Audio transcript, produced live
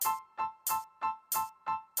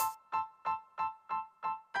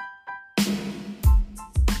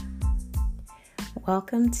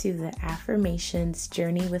Welcome to the Affirmations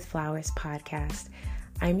Journey with Flowers podcast.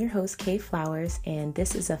 I'm your host, Kay Flowers, and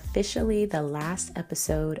this is officially the last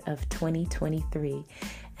episode of 2023.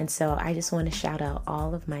 And so I just want to shout out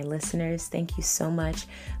all of my listeners. Thank you so much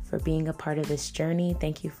for being a part of this journey.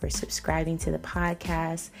 Thank you for subscribing to the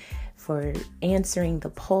podcast, for answering the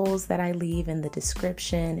polls that I leave in the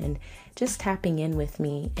description, and just tapping in with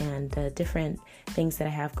me and the different things that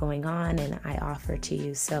I have going on and I offer to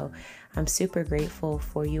you. So I'm super grateful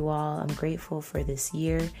for you all. I'm grateful for this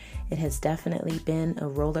year. It has definitely been a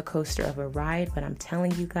roller coaster of a ride, but I'm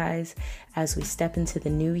telling you guys, as we step into the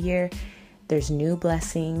new year, there's new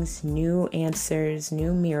blessings, new answers,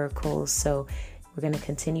 new miracles. So we're going to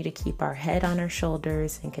continue to keep our head on our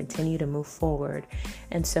shoulders and continue to move forward.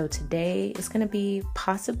 And so today is going to be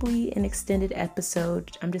possibly an extended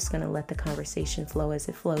episode. I'm just going to let the conversation flow as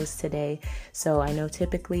it flows today. So I know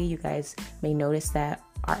typically you guys may notice that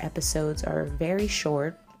our episodes are very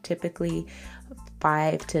short, typically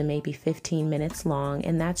 5 to maybe 15 minutes long.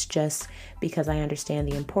 And that's just because I understand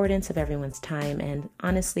the importance of everyone's time. And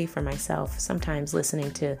honestly, for myself, sometimes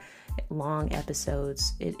listening to long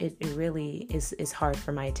episodes, it really is hard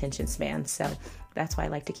for my attention span. So that's why I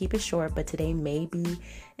like to keep it short. But today may be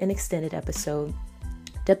an extended episode,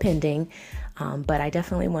 depending. But I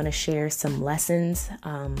definitely want to share some lessons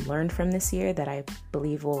learned from this year that I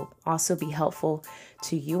believe will also be helpful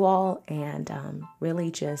to you all, and really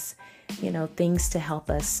just, things to help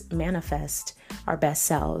us manifest our best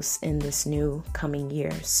selves in this new coming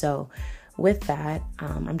year. So with that,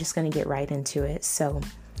 I'm just going to get right into it. So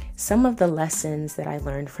some of the lessons that I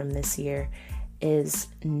learned from this year is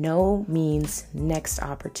no means next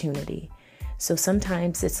opportunity. So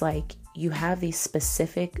sometimes it's like you have these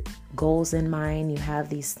specific goals in mind, you have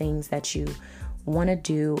these things that you want to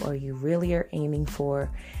do or you really are aiming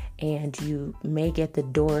for, and you may get the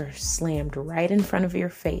door slammed right in front of your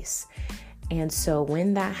face. And so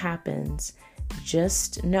when that happens,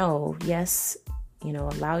 just know, yes,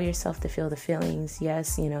 allow yourself to feel the feelings.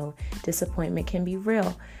 Yes, disappointment can be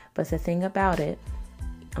real, but the thing about it,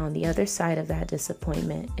 on the other side of that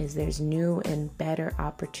disappointment is there's new and better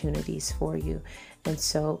opportunities for you. And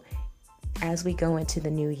so as we go into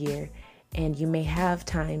the new year, and you may have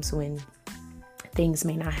times when things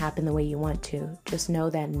may not happen the way you want to, just know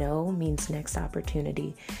that no means next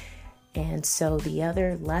opportunity. And so the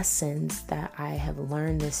other lessons that I have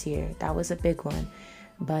learned this year, that was a big one,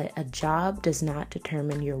 but a job does not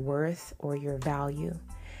determine your worth or your value.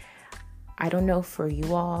 I don't know for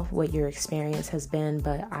you all what your experience has been,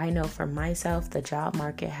 but I know for myself, the job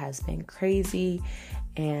market has been crazy,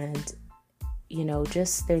 and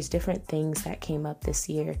just there's different things that came up this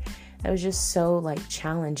year that was just so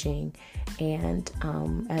challenging, and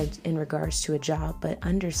in regards to a job. But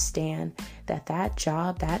understand that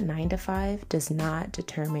job, that 9 to 5, does not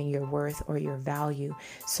determine your worth or your value.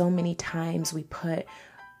 So many times we put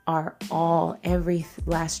our all, every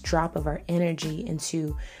last drop of our energy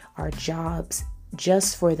into our jobs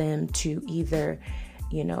just for them to either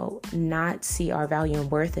not see our value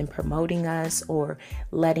and worth in promoting us, or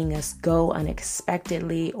letting us go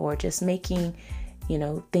unexpectedly, or just making,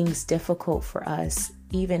 things difficult for us,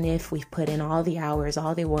 even if we've put in all the hours,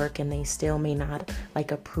 all the work, and they still may not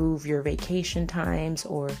approve your vacation times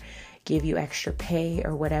or give you extra pay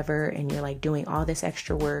or whatever. And you're doing all this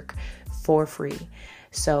extra work for free.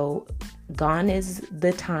 So gone is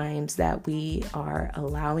the times that we are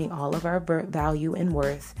allowing all of our value and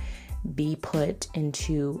worth be put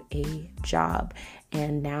into a job.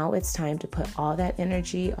 And now it's time to put all that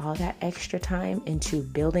energy, all that extra time into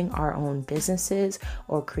building our own businesses,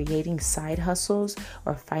 or creating side hustles,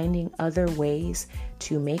 or finding other ways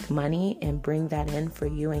to make money and bring that in for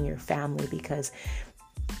you and your family. Because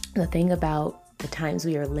the thing about the times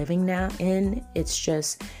we are living now in, it's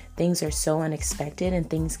just things are so unexpected, and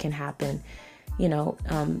things can happen,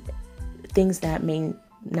 things that may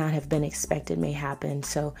not have been expected may happen.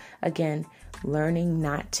 So again, learning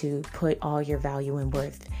not to put all your value and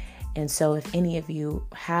worth. And so if any of you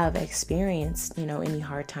have experienced, any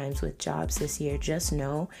hard times with jobs this year, just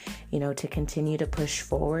know, to continue to push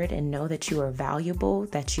forward and know that you are valuable,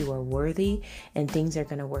 that you are worthy, and things are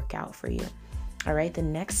going to work out for you. All right. The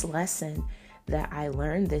next lesson that I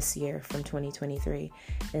learned this year from 2023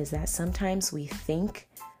 is that sometimes we think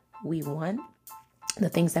we want the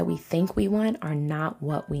things that we think we want are not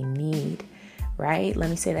what we need, right? Let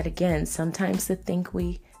me say that again. Sometimes the things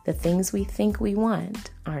we think we want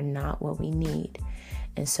are not what we need.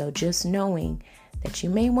 And so just knowing that you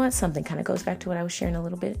may want something kind of goes back to what I was sharing a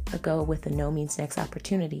little bit ago with the no means next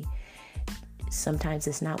opportunity. Sometimes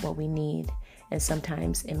it's not what we need. And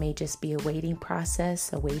sometimes it may just be a waiting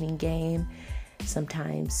process, a waiting game.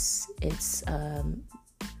 Sometimes it's,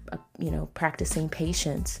 practicing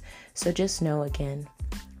patience. So just know again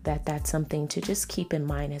that that's something to just keep in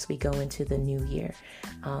mind as we go into the new year.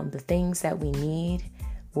 The things that we need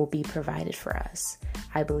will be provided for us.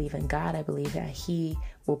 I believe in God. I believe that He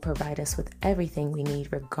will provide us with everything we need,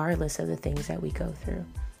 regardless of the things that we go through.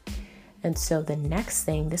 And so the next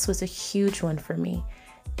thing, this was a huge one for me,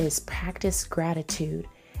 is practice gratitude.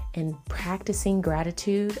 And practicing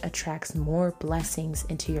gratitude attracts more blessings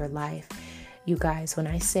into your life. You guys, when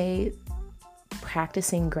I say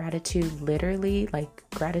practicing gratitude, literally, like,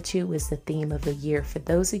 gratitude was the theme of the year. For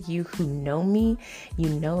those of you who know me, you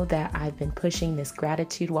know that I've been pushing this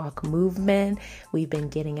gratitude walk movement. We've been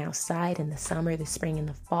getting outside in the summer, the spring, and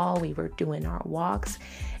the fall. We were doing our walks,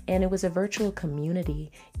 and it was a virtual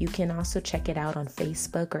community. You can also check it out on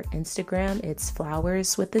Facebook or Instagram. It's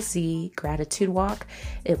Flowers with a Z, Gratitude Walk.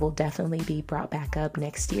 It will definitely be brought back up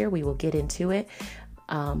next year. We will get into it.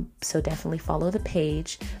 So definitely follow the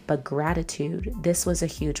page. But gratitude, this was a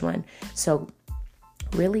huge one. So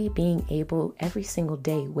really being able every single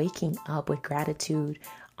day, waking up with gratitude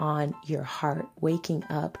on your heart, waking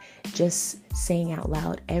up, just saying out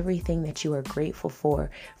loud everything that you are grateful for.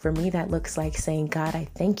 For me, that looks like saying, God, I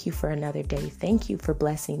thank you for another day. Thank you for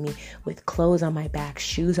blessing me with clothes on my back,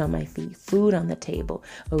 shoes on my feet, food on the table,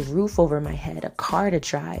 a roof over my head, a car to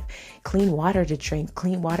drive, clean water to drink,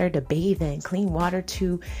 clean water to bathe in, clean water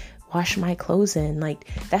to wash my clothes in. Like,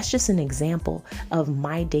 that's just an example of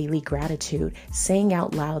my daily gratitude, saying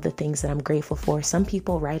out loud the things that I'm grateful for. Some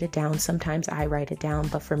people write it down. Sometimes I write it down.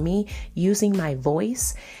 But for me, using my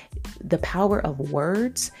voice, the power of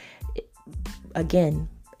words, again,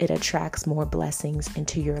 it attracts more blessings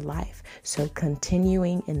into your life. So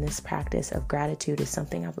continuing in this practice of gratitude is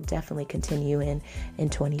something I will definitely continue in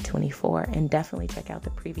 2024. And definitely check out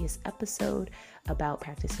the previous episode about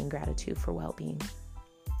practicing gratitude for well-being.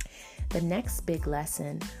 The next big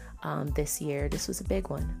lesson this year, this was a big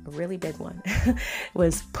one, a really big one,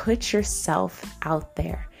 was put yourself out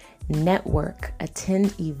there. Network,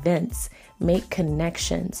 attend events, make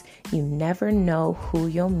connections. You never know who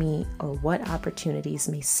you'll meet or what opportunities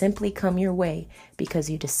may simply come your way because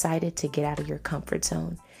you decided to get out of your comfort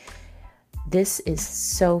zone. This is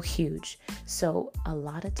so huge. So a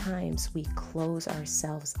lot of times we close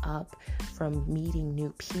ourselves up from meeting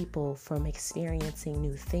new people, from experiencing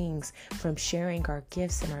new things, from sharing our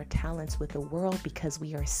gifts and our talents with the world because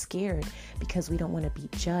we are scared, because we don't want to be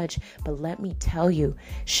judged. But let me tell you,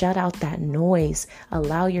 shut out that noise.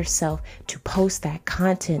 Allow yourself to post that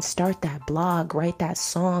content, start that blog, write that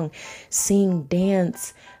song, sing,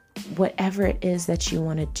 dance, whatever it is that you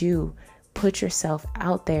want to do. Put yourself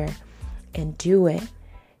out there and do it.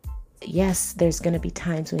 Yes, there's going to be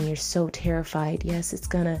times when you're so terrified. Yes, it's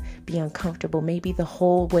going to be uncomfortable, maybe the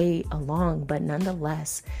whole way along, but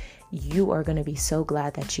nonetheless, you are going to be so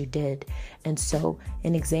glad that you did. And so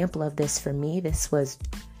an example of this for me, this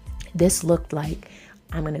looked like,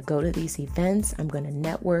 I'm going to go to these events. I'm going to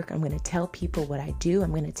network. I'm going to tell people what I do.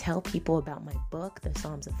 I'm going to tell people about my book, The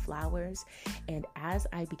Psalms of Flowers. And as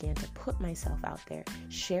I began to put myself out there,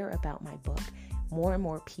 share about my book, more and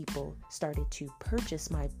more people started to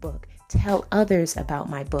purchase my book, tell others about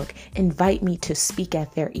my book, invite me to speak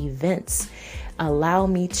at their events, allow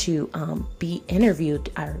me to be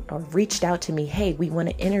interviewed, or reached out to me. Hey, we want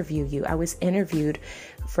to interview you. I was interviewed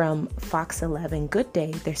from Fox 11 Good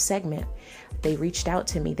Day, their segment. They reached out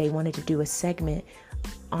to me. They wanted to do a segment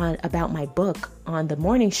about my book on the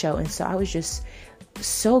morning show. And so I was just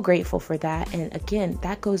so grateful for that. And again,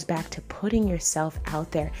 that goes back to putting yourself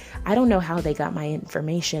out there. I don't know how they got my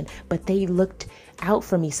information, but they looked out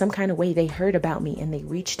for me some kind of way. They heard about me and they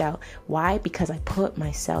reached out. Why? Because I put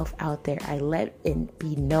myself out there. I let it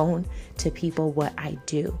be known to people what I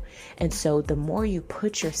do. And so the more you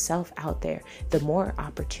put yourself out there, the more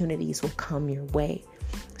opportunities will come your way.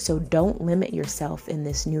 So don't limit yourself in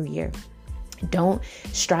this new year. Don't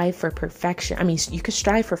strive for perfection. I mean, you could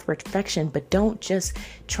strive for perfection, but don't just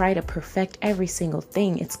try to perfect every single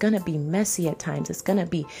thing. It's going to be messy at times. It's going to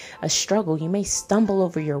be a struggle. You may stumble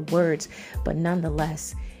over your words, but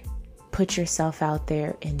nonetheless, put yourself out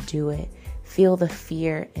there and do it. Feel the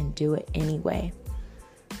fear and do it anyway.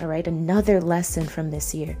 All right. Another lesson from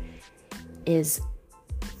this year is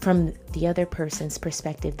from the other person's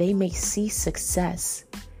perspective. They may see success.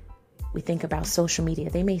 We think about social media.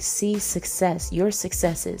 They may see success, your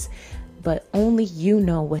successes, but only you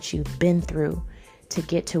know what you've been through to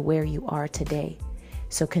get to where you are today.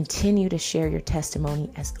 So continue to share your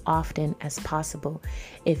testimony as often as possible.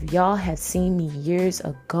 If y'all had seen me years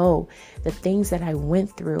ago, the things that I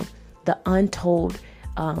went through, the untold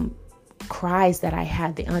cries that I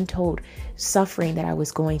had, the untold suffering that I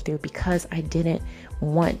was going through, because I didn't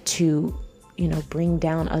want to, bring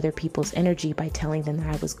down other people's energy by telling them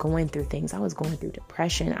that I was going through things. I was going through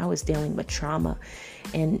depression. I was dealing with trauma,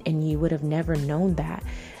 and you would have never known that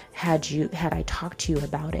had I talked to you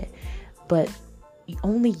about it. But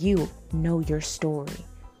only you know your story.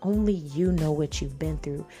 Only you know what you've been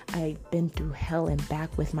through. I've been through hell and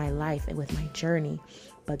back with my life and with my journey,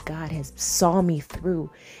 but God has saw me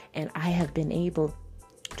through, and I have been able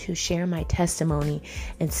to share my testimony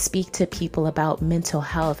and speak to people about mental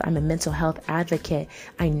health. I'm a mental health advocate.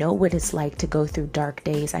 I know what it's like to go through dark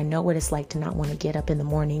days. I know what it's like to not want to get up in the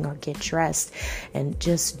morning or get dressed and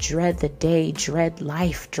just dread the day, dread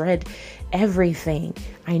life, dread everything.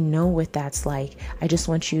 I know what that's like. I just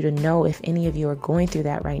want you to know, if any of you are going through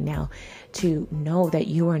that right now, to know that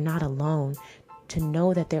you are not alone, to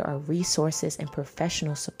know that there are resources and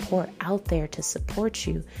professional support out there to support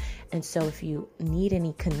you. And so if you need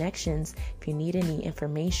any connections, if you need any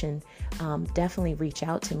information, definitely reach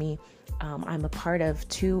out to me. I'm a part of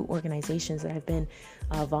 2 organizations that I've been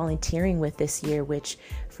volunteering with this year, which,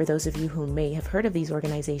 for those of you who may have heard of these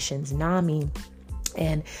organizations, NAMI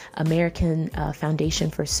and American Foundation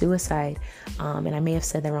for Suicide, and I may have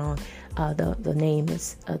said that wrong, the name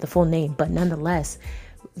is the full name, but nonetheless,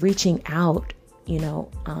 reaching out,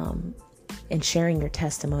 and sharing your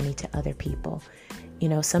testimony to other people.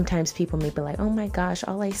 Sometimes people may be like, oh my gosh,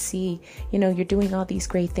 all I see, you're doing all these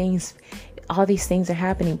great things. All these things are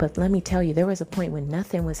happening. But let me tell you, there was a point when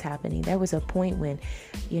nothing was happening. There was a point when,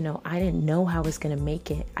 I didn't know how I was going to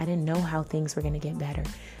make it. I didn't know how things were going to get better.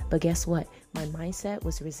 But guess what? My mindset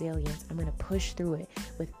was resilience. I'm going to push through it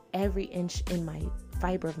with every inch in my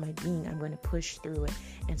fiber of my being. I'm going to push through it.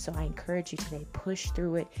 And so I encourage you today, push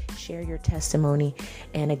through it, share your testimony.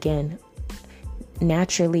 And again,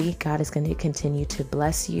 naturally, God is going to continue to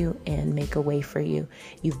bless you and make a way for you.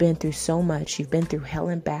 You've been through so much. You've been through hell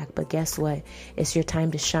and back. But guess what? It's your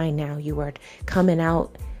time to shine now. You are coming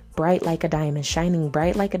out bright like a diamond, shining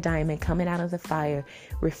bright like a diamond, coming out of the fire,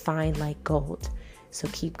 refined like gold. So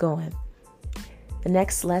keep going. The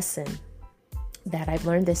next lesson that I've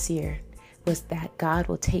learned this year was that God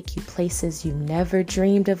will take you places you never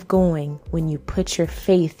dreamed of going when you put your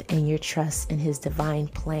faith and your trust in his divine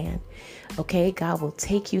plan. Okay, God will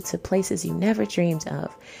take you to places you never dreamed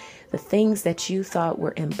of. The things that you thought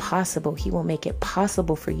were impossible, he will make it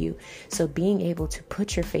possible for you. So being able to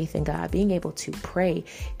put your faith in God, being able to pray,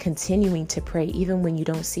 continuing to pray, even when you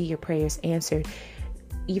don't see your prayers answered,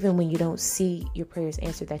 even when you don't see your prayers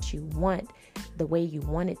answered that you want the way you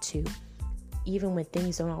want it to, even when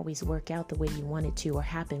things don't always work out the way you want it to or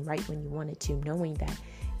happen right when you want it to, knowing that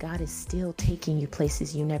God is still taking you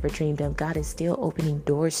places you never dreamed of. God is still opening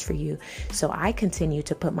doors for you. So I continue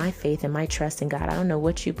to put my faith and my trust in God. I don't know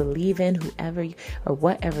what you believe in, or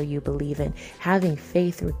whatever you believe in, having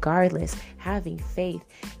faith regardless, having faith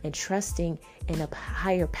and trusting in a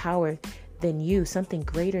higher power than you, something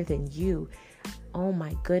greater than you. Oh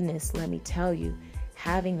my goodness, let me tell you,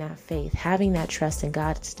 having that faith, having that trust in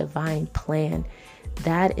God's divine plan,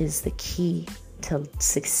 that is the key to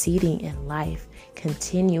succeeding in life,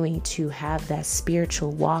 continuing to have that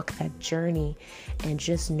spiritual walk, that journey, and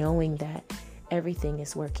just knowing that everything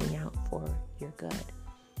is working out for your good.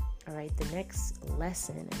 All right, the next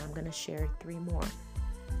lesson, and I'm going to share 3 more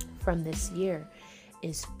from this year,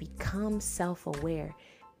 is become self-aware.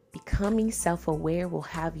 Becoming self-aware will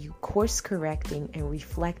have you course correcting and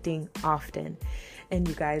reflecting often. And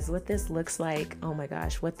you guys, what this looks like, oh my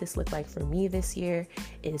gosh, what this looked like for me this year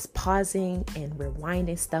is pausing and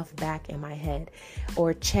rewinding stuff back in my head,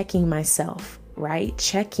 or checking myself, right?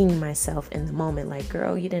 Checking myself in the moment. Like,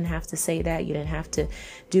 girl, you didn't have to say that. You didn't have to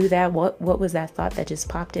do that. What was that thought that just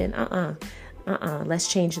popped in? Let's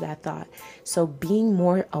change that thought. So being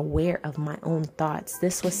more aware of my own thoughts.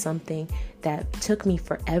 This was something that took me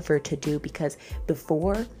forever to do, because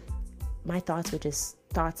before, my thoughts were just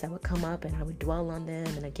thoughts that would come up and I would dwell on them.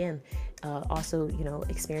 And again, also,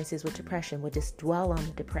 experiences with depression would just dwell on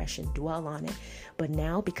the depression, dwell on it. But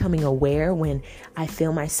now becoming aware when I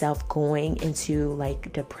feel myself going into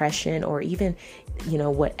like depression, or even,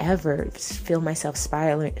 whatever, feel myself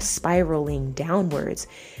spiraling downwards,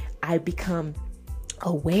 I become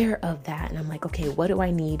aware of that. And I'm like, okay, what do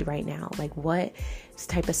I need right now? Like, what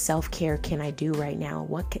type of self-care can I do right now?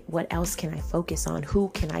 What else can I focus on? Who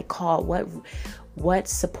can I call? What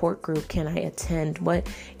support group can I attend? What,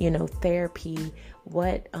 therapy,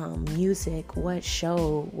 what music, what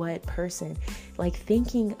show, what person? Like,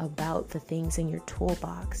 thinking about the things in your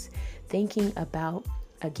toolbox, thinking about,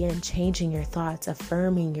 again, changing your thoughts,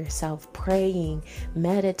 affirming yourself, praying,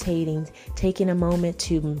 meditating, taking a moment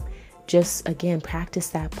to just, again, practice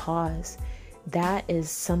that pause. That is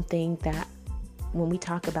something that when we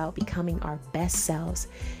talk about becoming our best selves,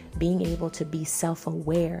 being able to be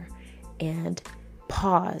self-aware and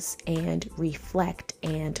pause and reflect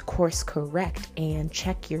and course correct and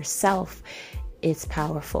check yourself, it's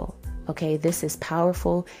powerful. Okay, this is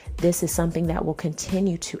powerful. This is something that will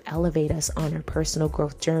continue to elevate us on our personal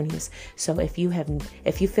growth journeys. So if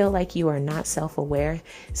you feel like you are not self-aware,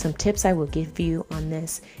 some tips I will give you on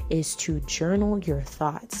this is to journal your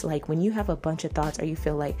thoughts. Like when you have a bunch of thoughts or you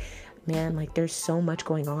feel like, man, like there's so much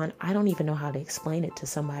going on, I don't even know how to explain it to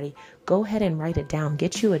somebody, go ahead and write it down.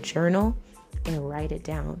 Get you a journal and write it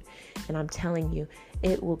down. And I'm telling you,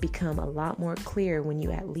 it will become a lot more clear when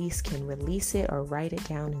you at least can release it or write it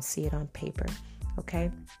down and see it on paper. Okay.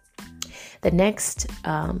 The next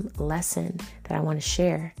lesson that I want to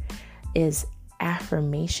share is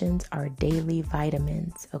affirmations are daily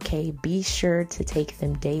vitamins. Okay. Be sure to take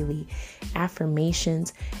them daily.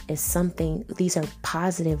 Affirmations is something, these are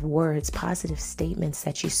positive words, positive statements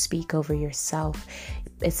that you speak over yourself.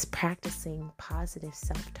 It's practicing positive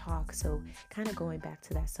self-talk. So kind of going back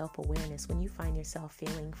to that self-awareness, when you find yourself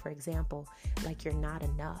feeling, for example, like you're not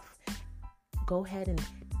enough, go ahead and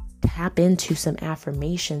tap into some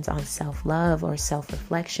affirmations on self-love or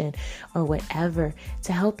self-reflection or whatever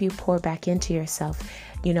to help you pour back into yourself.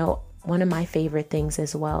 You know, one of my favorite things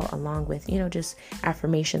as well, along with, you know, just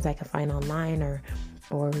affirmations I can find online or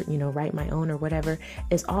you know, write my own or whatever,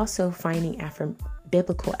 is also finding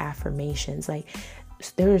biblical affirmations. Like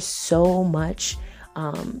there is so much,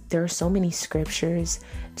 there are so many scriptures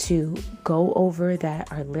to go over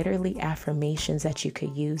that are literally affirmations that you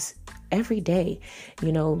could use every day,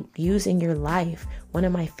 you know, use in your life. One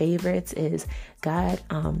of my favorites is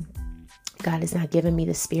God has not given me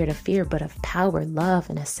the spirit of fear, but of power, love,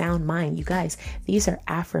 and a sound mind. You guys, these are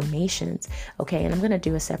affirmations. Okay. And I'm going to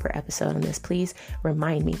do a separate episode on this. Please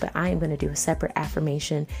remind me, but I am going to do a separate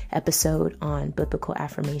affirmation episode on biblical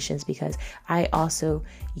affirmations because I also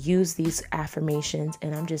use these affirmations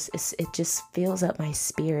and it just fills up my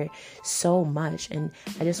spirit so much. And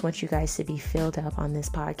I just want you guys to be filled up on this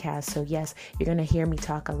podcast. So yes, you're going to hear me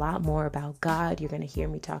talk a lot more about God. You're going to hear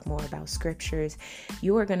me talk more about scriptures.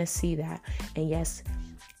 You are going to see that. And yes,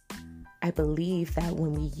 I believe that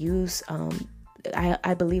when we use,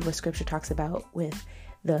 I believe what scripture talks about with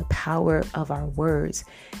the power of our words,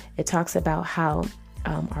 it talks about how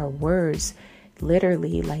our words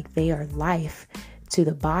literally, like, they are life to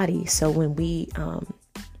the body. So when we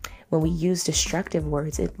use destructive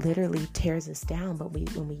words, it literally tears us down. But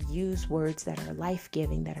when we use words that are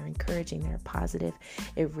life-giving, that are encouraging, that are positive,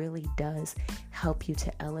 it really does help you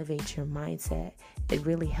to elevate your mindset. It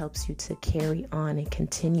really helps you to carry on and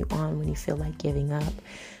continue on when you feel like giving up.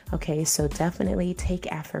 Okay, so definitely take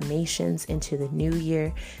affirmations into the new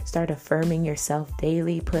year. Start affirming yourself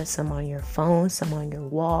daily. Put some on your phone, some on your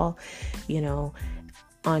wall, you know,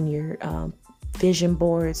 on your vision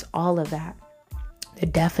boards, all of that. They're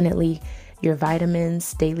definitely your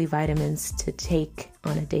vitamins, daily vitamins to take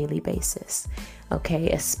on a daily basis. Okay,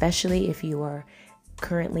 especially if you are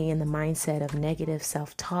currently in the mindset of negative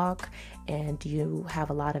self-talk and you have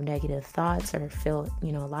a lot of negative thoughts or feel,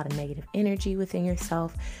 you know, a lot of negative energy within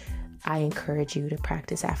yourself, I encourage you to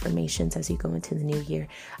practice affirmations as you go into the new year.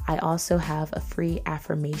 I also have a free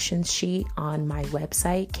affirmations sheet on my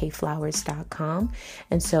website, kflowers.com.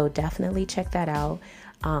 And so definitely check that out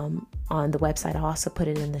on the website. I'll also put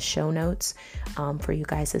it in the show notes for you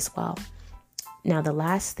guys as well. Now, the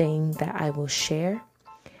last thing that I will share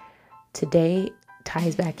today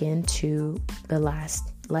ties back into the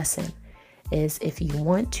last lesson is if you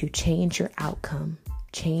want to change your outcome,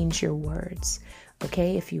 change your words.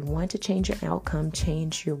 Okay, if you want to change your outcome,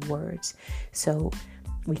 change your words. So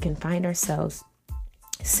we can find ourselves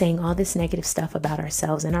saying all this negative stuff about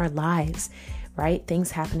ourselves and our lives, right?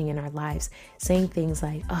 Things happening in our lives, saying things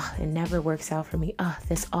like, oh, it never works out for me. Oh,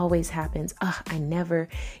 this always happens. Oh, I never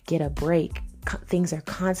get a break. Things are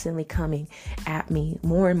constantly coming at me,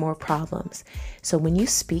 more and more problems. So when you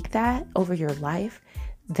speak that over your life,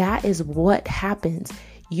 that is what happens.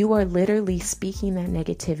 You are literally speaking that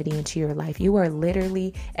negativity into your life. You are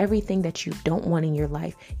literally everything that you don't want in your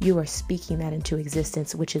life. You are speaking that into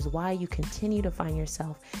existence, which is why you continue to find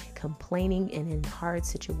yourself complaining and in hard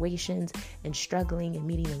situations and struggling and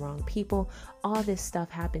meeting the wrong people. All this stuff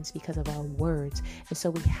happens because of our words. And so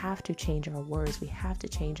we have to change our words. We have to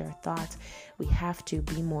change our thoughts. We have to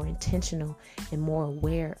be more intentional and more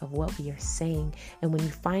aware of what we are saying. And when you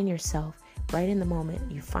find yourself right in the moment,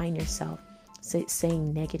 you find yourself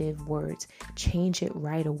saying negative words, change it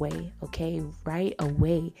right away. Okay, right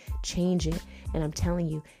away, change it. And I'm telling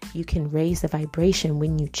you, you can raise the vibration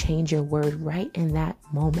when you change your word right in that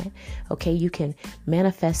moment. Okay, you can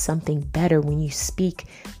manifest something better when you speak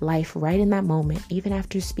life right in that moment. Even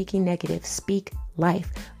after speaking negative, speak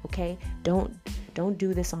life. Okay, don't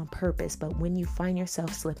do this on purpose, but when you find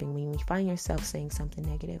yourself slipping, when you find yourself saying something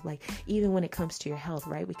negative, like even when it comes to your health,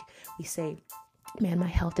 right? We say, man, my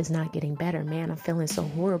health is not getting better. Man, I'm feeling so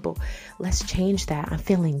horrible. Let's change that. I'm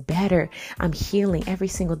feeling better. I'm healing every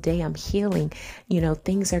single day. I'm healing.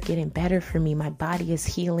 Things are getting better for me. My body is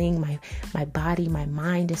healing. My body, my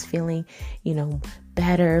mind is feeling,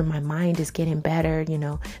 better. My mind is getting better.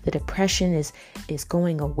 The depression is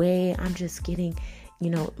going away. I'm just getting,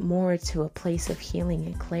 more to a place of healing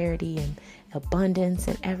and clarity and abundance,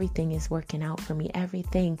 and everything is working out for me.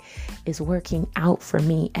 Everything is working out for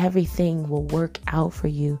me. Everything will work out for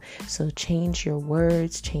you. So change your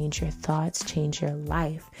words, change your thoughts, change your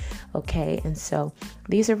life. Okay. And so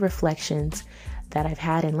these are reflections that I've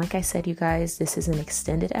had. And like I said, you guys, this is an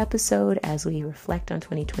extended episode as we reflect on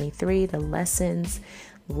 2023, the lessons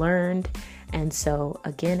learned. And so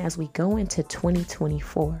again, as we go into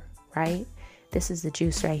 2024, right? This is the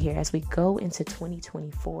juice right here. As we go into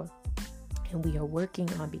 2024, and we are working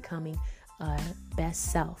on becoming our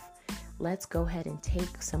best self, let's go ahead and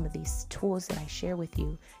take some of these tools that I share with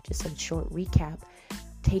you, just a short recap,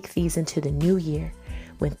 take these into the new year.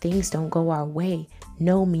 When things don't go our way,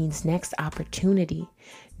 no means next opportunity.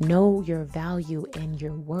 Know your value and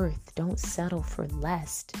your worth. Don't settle for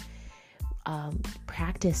less.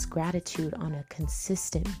 Practice gratitude on a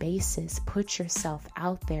consistent basis. Put yourself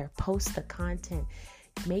out there. Post the content.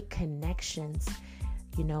 Make connections.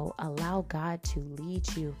 Allow God to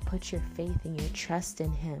lead you. Put your faith and your trust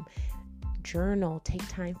in Him. Journal. Take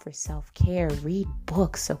time for self-care. Read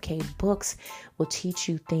books. Okay, books will teach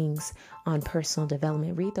you things on personal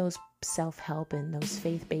development. Read those self-help and those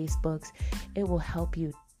faith-based books. It will help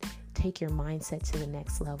you take your mindset to the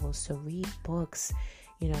next level. So read books.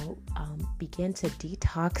 Begin to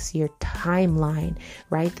detox your timeline,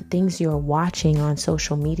 right? The things you're watching on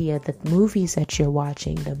social media, the movies that you're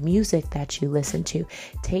watching, the music that you listen to.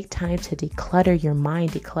 Take time to declutter your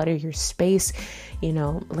mind, declutter your space,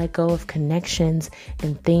 let go of connections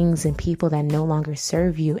and things and people that no longer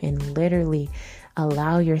serve you, and literally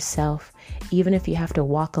allow yourself, even if you have to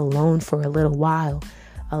walk alone for a little while,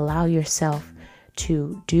 allow yourself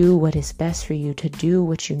to do what is best for you, to do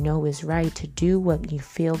what you know is right, to do what you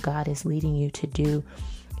feel God is leading you to do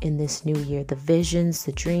in this new year. The visions,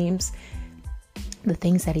 the dreams, the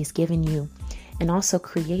things that He's given you. And also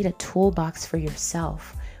create a toolbox for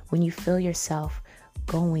yourself. When you feel yourself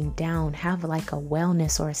going down, have like a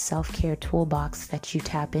wellness or a self-care toolbox that you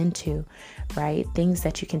tap into, right? Things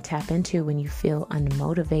that you can tap into when you feel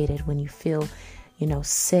unmotivated, when you feel,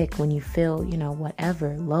 sick, when you feel,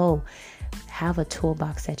 whatever, low. Have a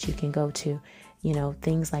toolbox that you can go to,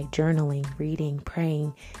 things like journaling, reading,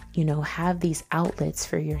 praying, have these outlets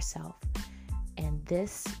for yourself. And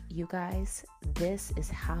this, you guys, this is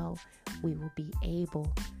how we will be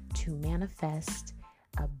able to manifest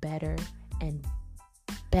a better and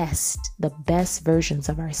the best versions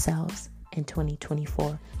of ourselves in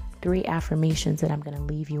 2024. 3 affirmations that I'm going to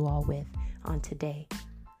leave you all with on today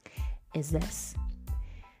is this.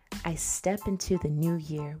 I step into the new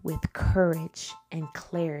year with courage and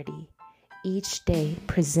clarity. Each day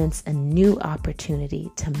presents a new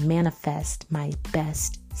opportunity to manifest my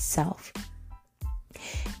best self.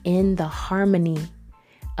 In the harmony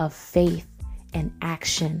of faith and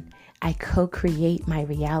action, I co-create my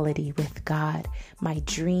reality with God. My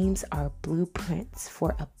dreams are blueprints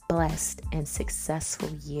for a blessed and successful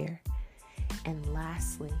year. And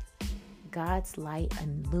lastly, God's light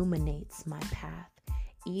illuminates my path.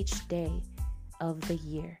 Each day of the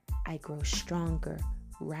year, I grow stronger,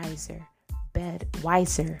 wiser,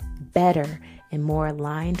 better, and more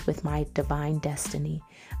aligned with my divine destiny.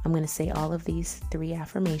 I'm going to say all of these 3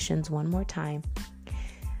 affirmations one more time.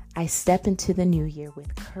 I step into the new year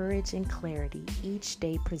with courage and clarity. Each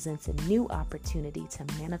day presents a new opportunity to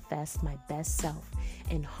manifest my best self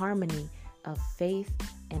in harmony of faith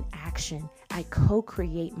and action. I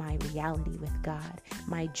co-create my reality with God.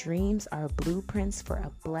 My dreams are blueprints for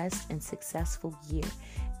a blessed and successful year.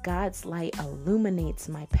 God's light illuminates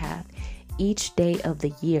my path. Each day of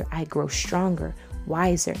the year, I grow stronger,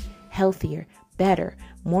 wiser, healthier, better,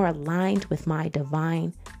 more aligned with my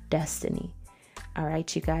divine destiny. All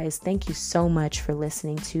right, you guys, thank you so much for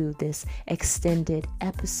listening to this extended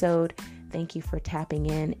episode. Thank you for tapping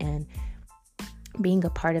in and being a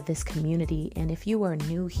part of this community. And if you are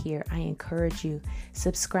new here, I encourage you,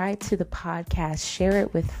 subscribe to the podcast, share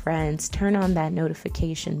it with friends, turn on that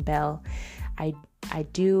notification bell. I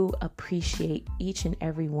do appreciate each and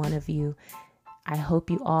every one of you. I hope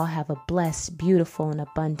you all have a blessed, beautiful, and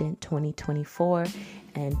abundant 2024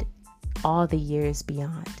 and all the years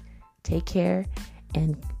beyond. Take care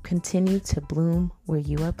and continue to bloom where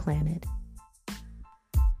you are planted.